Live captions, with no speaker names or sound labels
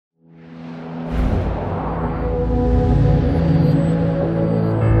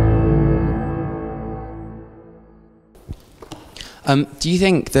Do you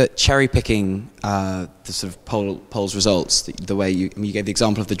think that cherry-picking the sort of polls results, the way you gave the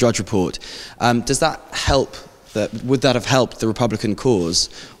example of the Drudge Report, does that help? Would that have helped the Republican cause,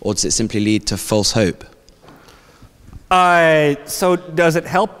 or does it simply lead to false hope? So does it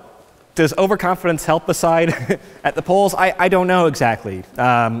help? Does overconfidence help the side at the polls? I don't know exactly.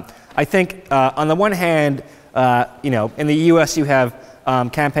 I think on the one hand, in the U.S. you have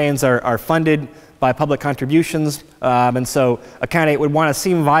campaigns are funded by public contributions, and so a candidate would want to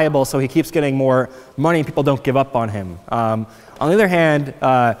seem viable so he keeps getting more money and people don't give up on him. On the other hand,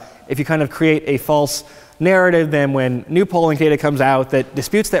 if you kind of create a false narrative, then when new polling data comes out that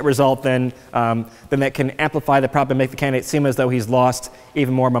disputes that result, then that can amplify the problem and make the candidate seem as though he's lost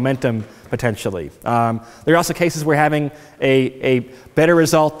even more momentum potentially. There are also cases where having a better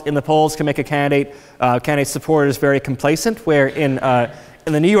result in the polls can make a candidate's supporters very complacent, where in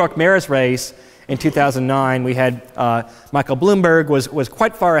the New York mayor's race in 2009, we had Michael Bloomberg was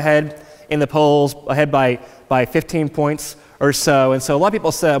quite far ahead in the polls, ahead by 15 points or so, and so a lot of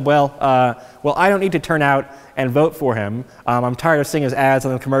people said, well, I don't need to turn out and vote for him. I'm tired of seeing his ads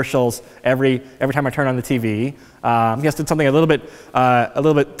on the commercials every time I turn on the TV. He just did something a little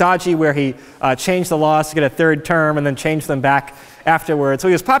bit dodgy, where he changed the laws to get a third term and then changed them back afterwards. So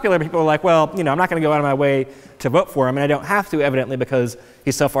he was popular, but people were like, well, I'm not going to go out of my way to vote for him, and I don't have to, evidently, because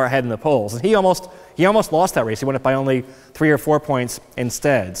he's so far ahead in the polls. And he almost lost that race. He won it by only 3 or 4 points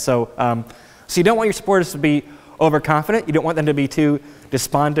instead. So you don't want your supporters to be overconfident. You don't want them to be too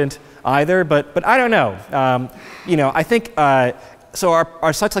despondent either. But I don't know. I think so.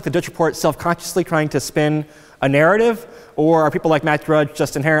 Are sites like the Drudge Report self-consciously trying to spin a narrative, or are people like Matt Drudge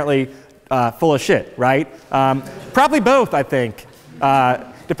just inherently full of shit? Right? Probably both, I think.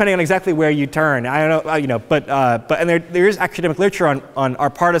 Depending on exactly where you turn. I don't know. And there is academic literature on are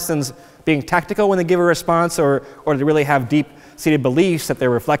partisans being tactical when they give a response, or do they really have deep-seated beliefs that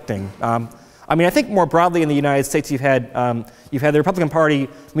they're reflecting? I think more broadly in the United States, you've had the Republican Party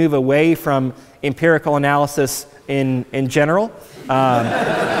move away from empirical analysis in general. It's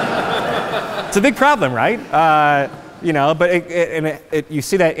a big problem, right? But you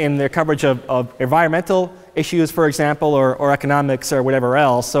see that in their coverage of environmental issues, for example, or economics or whatever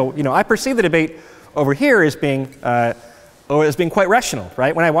else. So I perceive the debate over here as being quite rational,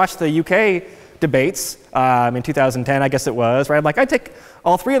 right? When I watched the UK debates in 2010, I guess it was, right? I'd take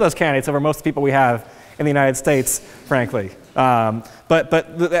all 3 of those candidates over most of the people we have in the United States, frankly. But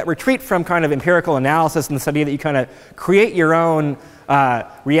that retreat from kind of empirical analysis and this idea that you kind of create your own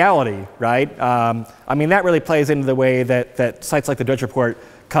reality, right? That really plays into the way that sites like the Drudge Report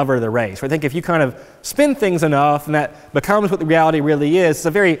cover the race. I think if you kind of spin things enough and that becomes what the reality really is, it's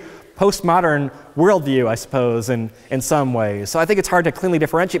a very postmodern worldview, I suppose, in some ways. So I think it's hard to cleanly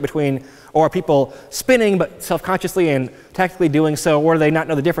differentiate between, or are people spinning but self-consciously and tactically doing so, or do they not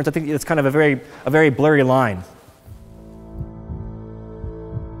know the difference? I think it's kind of a very blurry line.